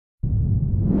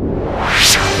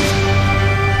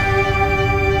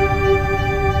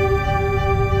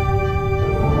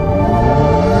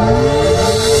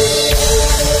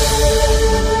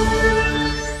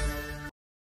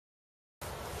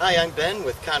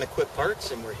Conequip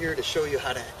parts, and we're here to show you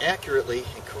how to accurately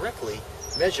and correctly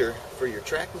measure for your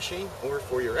track machine or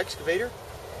for your excavator.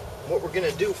 What we're going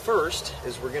to do first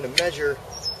is we're going to measure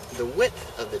the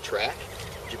width of the track,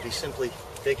 which would be simply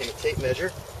taking a tape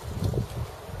measure,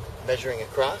 measuring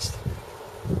across.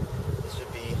 This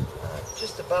would be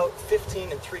just about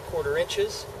 15 3/4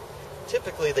 inches.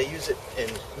 Typically they use it in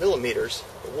millimeters,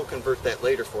 but we'll convert that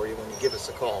later for you when you give us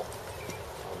a call.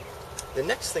 The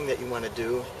next thing that you want to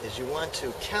do is you want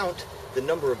to count the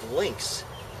number of links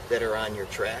that are on your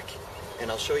track, and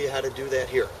I'll show you how to do that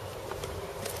here.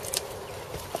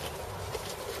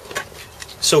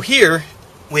 So here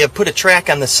we have put a track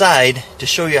on the side to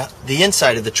show you the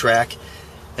inside of the track,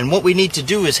 and what we need to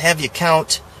do is have you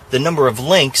count the number of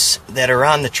links that are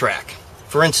on the track.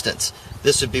 For instance,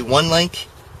 this would be 1 link,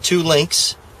 2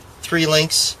 links, 3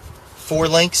 links, 4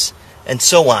 links, and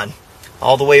so on,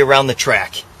 all the way around the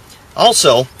track.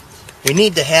 Also, we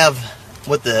need to have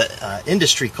what the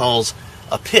industry calls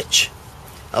a pitch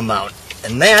amount,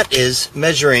 and that is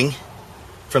measuring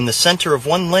from the center of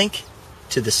one link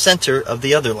to the center of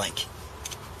the other link.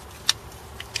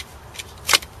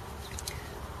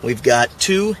 We've got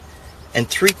 2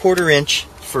 3/4 inch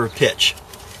for a pitch.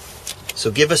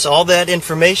 So give us all that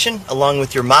information along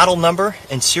with your model number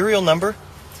and serial number,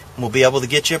 and we'll be able to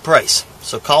get you a price.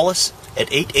 So call us at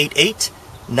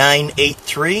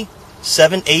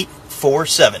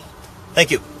 888-983-7847.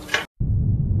 Thank you.